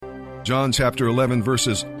John chapter 11,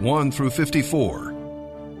 verses 1 through 54.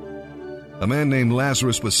 A man named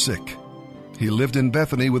Lazarus was sick. He lived in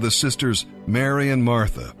Bethany with his sisters Mary and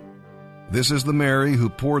Martha. This is the Mary who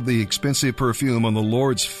poured the expensive perfume on the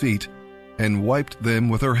Lord's feet and wiped them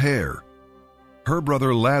with her hair. Her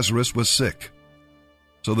brother Lazarus was sick.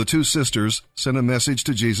 So the two sisters sent a message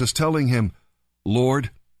to Jesus telling him, "Lord,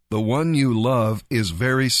 the one you love is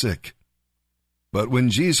very sick." But when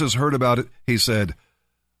Jesus heard about it, he said,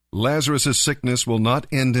 "Lazarus' sickness will not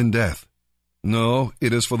end in death. No,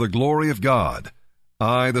 it is for the glory of God.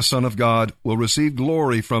 I, the Son of God, will receive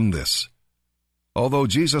glory from this." Although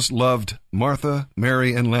Jesus loved Martha,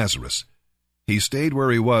 Mary, and Lazarus, he stayed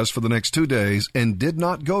where he was for the next 2 days and did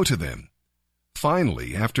not go to them.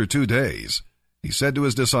 Finally, after 2 days, he said to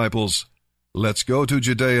his disciples, "Let's go to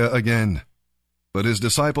Judea again." But his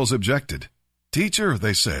disciples objected. "Teacher,"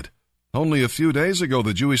 they said, "only a few days ago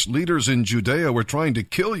the Jewish leaders in Judea were trying to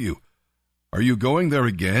kill you. Are you going there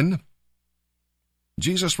again?"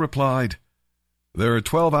 Jesus replied, "There are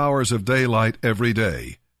 12 hours of daylight every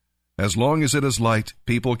day. As long as it is light,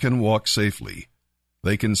 people can walk safely.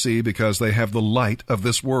 They can see because they have the light of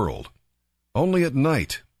this world. Only at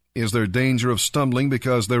night is there danger of stumbling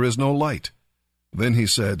because there is no light." Then he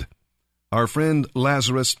said, "Our friend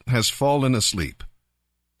Lazarus has fallen asleep,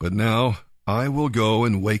 but now I will go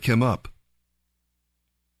and wake him up."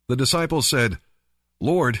 The disciples said,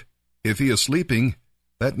 "Lord, if he is sleeping,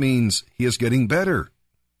 that means he is getting better."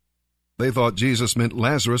 They thought Jesus meant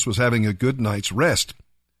Lazarus was having a good night's rest,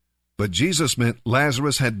 but Jesus meant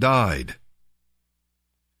Lazarus had died.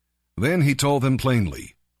 Then he told them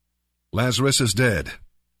plainly, "Lazarus is dead,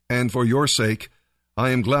 and for your sake I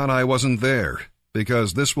am glad I wasn't there,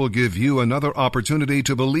 because this will give you another opportunity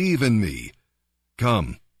to believe in me.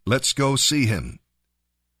 Come, let's go see him."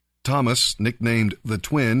 Thomas, nicknamed the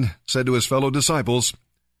Twin, said to his fellow disciples,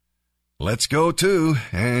 "Let's go too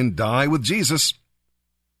and die with Jesus."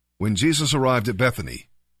 When Jesus arrived at Bethany,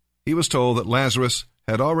 he was told that Lazarus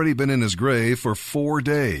had already been in his grave for 4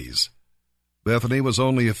 days. Bethany was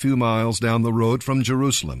only a few miles down the road from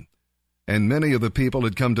Jerusalem, and many of the people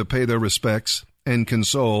had come to pay their respects and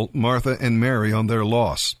console Martha and Mary on their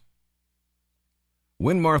loss.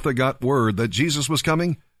 When Martha got word that Jesus was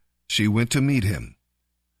coming, she went to meet him.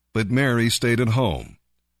 But Mary stayed at home.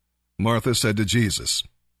 Martha said to Jesus,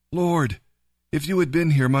 "Lord, if you had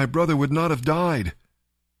been here, my brother would not have died.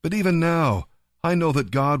 But even now, I know that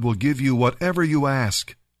God will give you whatever you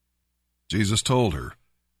ask." Jesus told her,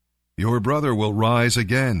 "Your brother will rise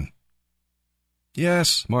again."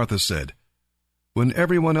 "Yes," Martha said, "when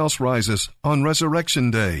everyone else rises on resurrection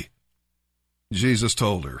day." Jesus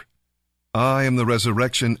told her, "I am the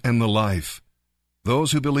resurrection and the life.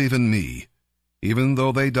 Those who believe in me, even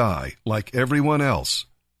though they die like everyone else,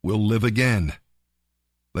 will live again.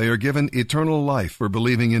 They are given eternal life for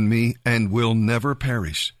believing in me and will never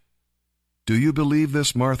perish. Do you believe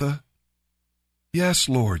this, Martha?" "Yes,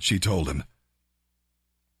 Lord," she told him.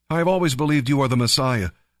 "I have always believed you are the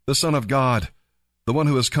Messiah, the Son of God, the one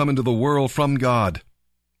who has come into the world from God."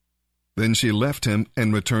 Then she left him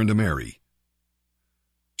and returned to Mary.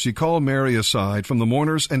 She called Mary aside from the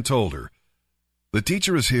mourners and told her, "The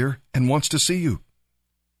teacher is here and wants to see you."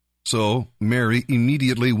 So Mary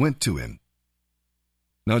immediately went to him.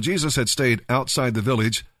 Now Jesus had stayed outside the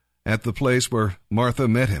village at the place where Martha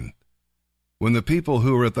met him. When the people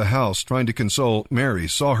who were at the house trying to console Mary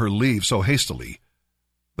saw her leave so hastily,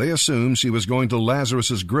 they assumed she was going to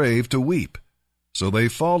Lazarus' grave to weep, so they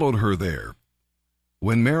followed her there.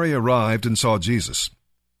 When Mary arrived and saw Jesus,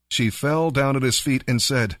 she fell down at his feet and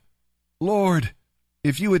said, "Lord,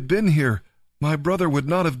 if you had been here, my brother would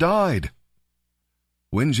not have died."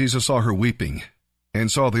 When Jesus saw her weeping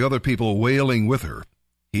and saw the other people wailing with her,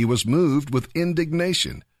 he was moved with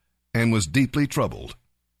indignation and was deeply troubled.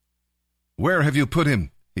 "Where have you put him?"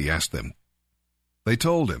 he asked them. They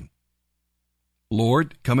told him.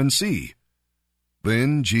 "Lord, come and see."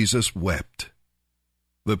 Then Jesus wept.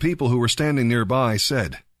 The people who were standing nearby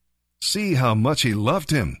said, "See how much he loved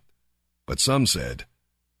him." But some said,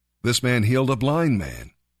 "This man healed a blind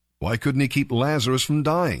man. Why couldn't he keep Lazarus from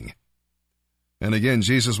dying?" And again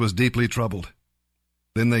Jesus was deeply troubled.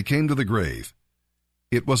 Then they came to the grave.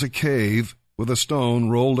 It was a cave with a stone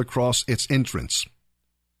rolled across its entrance.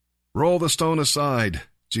 "Roll the stone aside,"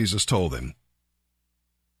 Jesus told them.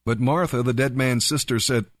 But Martha, the dead man's sister,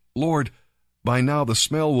 said, "Lord, by now the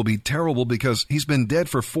smell will be terrible because he's been dead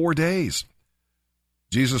for 4 days."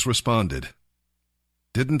 Jesus responded,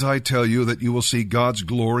 "Didn't I tell you that you will see God's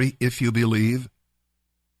glory if you believe?"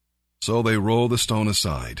 So they rolled the stone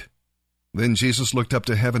aside. Then Jesus looked up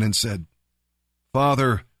to heaven and said,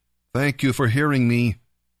 "Father, thank you for hearing me.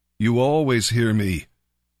 You always hear me.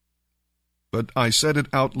 But I said it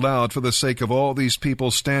out loud for the sake of all these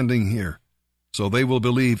people standing here, so they will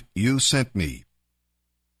believe you sent me."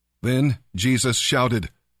 Then Jesus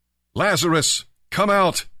shouted, "Lazarus, come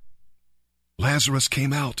out!" Lazarus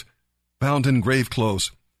came out, bound in grave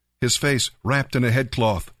clothes, his face wrapped in a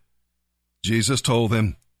headcloth. Jesus told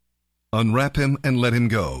them, "Unwrap him and let him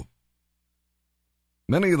go."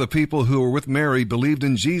 Many of the people who were with Mary believed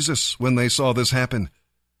in Jesus when they saw this happen,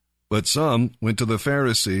 but some went to the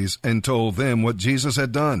Pharisees and told them what Jesus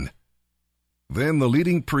had done. Then the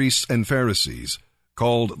leading priests and Pharisees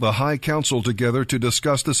called the high council together to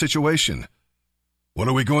discuss the situation. "What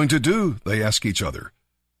are we going to do?" they asked each other.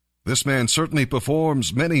 "This man certainly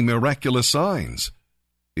performs many miraculous signs.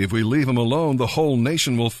 If we leave him alone, the whole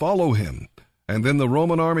nation will follow him, and then the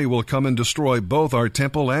Roman army will come and destroy both our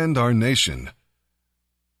temple and our nation."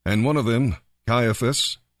 And one of them,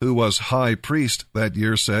 Caiaphas, who was high priest that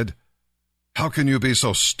year, said, "How can you be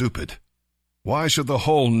so stupid? Why should the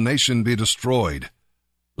whole nation be destroyed?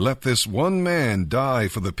 Let this one man die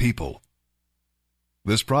for the people."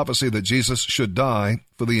 This prophecy that Jesus should die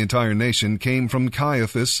for the entire nation came from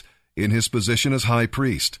Caiaphas in his position as high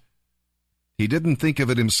priest. He didn't think of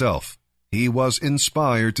it himself. He was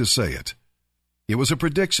inspired to say it. It was a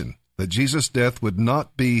prediction that Jesus' death would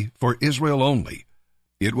not be for Israel only.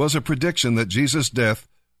 It was a prediction that Jesus' death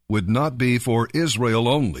would not be for Israel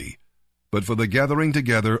only, but for the gathering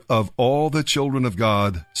together of all the children of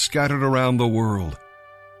God scattered around the world.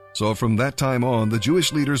 So from that time on, the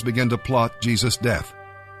Jewish leaders began to plot Jesus' death.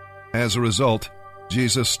 As a result,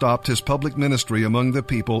 Jesus stopped his public ministry among the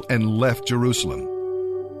people and left Jerusalem.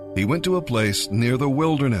 He went to a place near the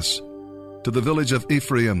wilderness, to the village of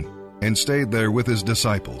Ephraim, and stayed there with his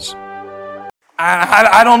disciples.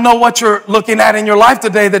 I don't know what you're looking at in your life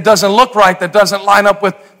today that doesn't look right, that doesn't line up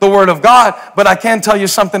with the Word of God, but I can tell you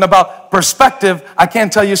something about perspective. I can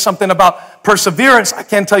tell you something about perseverance. I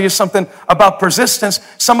can tell you something about persistence.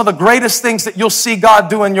 Some of the greatest things that you'll see God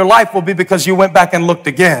do in your life will be because you went back and looked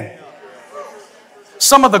again.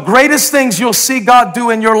 Some of the greatest things you'll see God do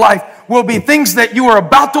in your life will be things that you were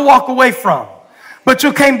about to walk away from, but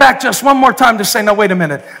you came back just one more time to say, "No, wait a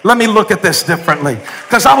minute. Let me look at this differently,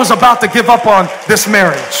 because I was about to give up on this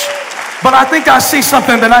marriage, but I think I see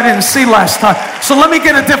something that I didn't see last time. So let me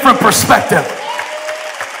get a different perspective."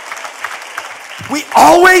 We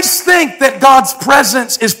always think that God's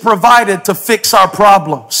presence is provided to fix our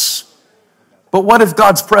problems. But what if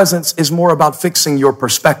God's presence is more about fixing your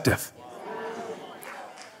perspective,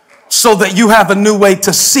 so that you have a new way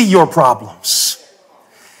to see your problems?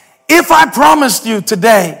 If I promised you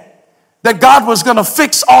today that God was going to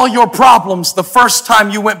fix all your problems the first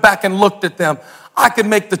time you went back and looked at them, I could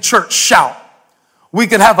make the church shout. We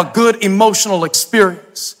could have a good emotional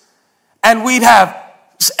experience. And we'd have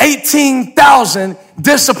 18,000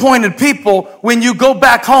 disappointed people when you go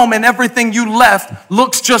back home and everything you left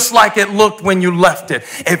looks just like it looked when you left it.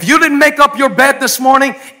 If you didn't make up your bed this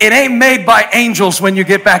morning, it ain't made by angels when you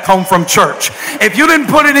get back home from church. If you didn't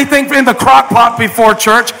put anything in the crock pot before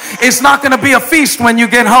church, it's not going to be a feast when you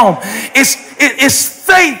get home. It's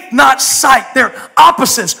faith, not sight. They're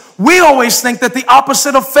opposites. We always think that the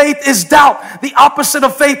opposite of faith is doubt. The opposite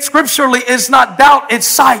of faith scripturally is not doubt, it's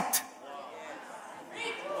sight.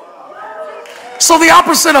 So the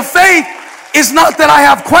opposite of faith is not that I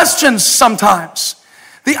have questions sometimes.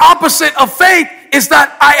 The opposite of faith is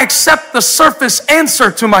that I accept the surface answer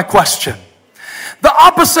to my question. The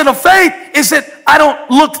opposite of faith is that I don't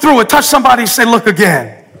look through it. Touch somebody and say, "Look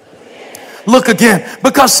again." Look again.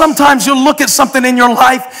 Because sometimes you'll look at something in your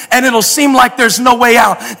life and it'll seem like there's no way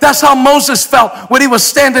out. That's how Moses felt when he was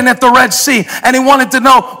standing at the Red Sea and he wanted to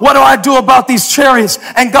know, what do I do about these chariots?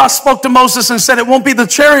 And God spoke to Moses and said, it won't be the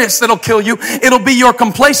chariots that'll kill you. It'll be your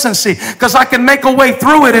complacency, because I can make a way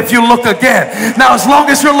through it if you look again. Now, as long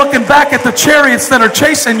as you're looking back at the chariots that are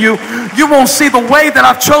chasing you, you won't see the way that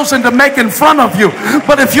I've chosen to make in front of you.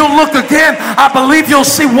 But if you look again, I believe you'll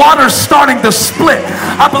see water starting to split.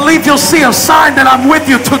 I believe you'll see a sign that I'm with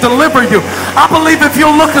you to deliver you. I believe if you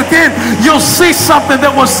look again, you'll see something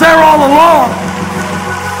that was there all along.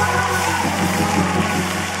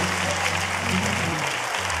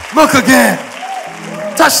 Look again.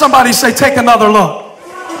 Touch somebody, say, take another look.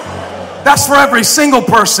 That's for every single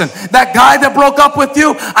person. That guy that broke up with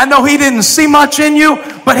you, I know he didn't see much in you,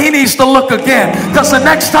 but he needs to look again. Because the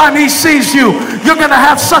next time he sees you, you're going to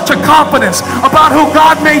have such a confidence about who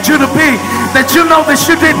God made you to be that you know that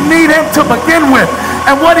you didn't need him to begin with.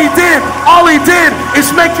 And what he did, all he did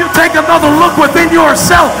is make you take another look within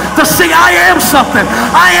yourself to see, I am something.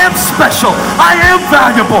 I am special. I am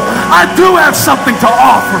valuable. I do have something to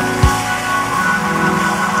offer.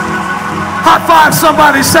 High five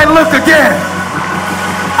somebody, say, look again.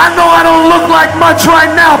 I know I don't look like much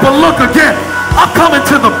right now, but look again. I'm coming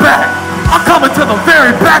to the back. I'm coming to the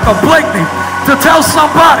very back of Blakeney to tell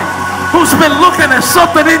somebody who's been looking at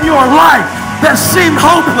something in your life that seemed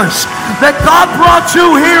hopeless, that God brought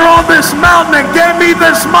you here on this mountain and gave me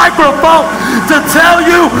this microphone to tell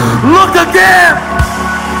you, look again.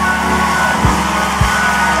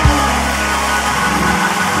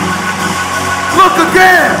 Look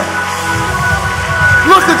again.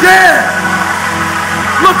 Look again.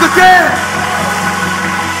 Look again.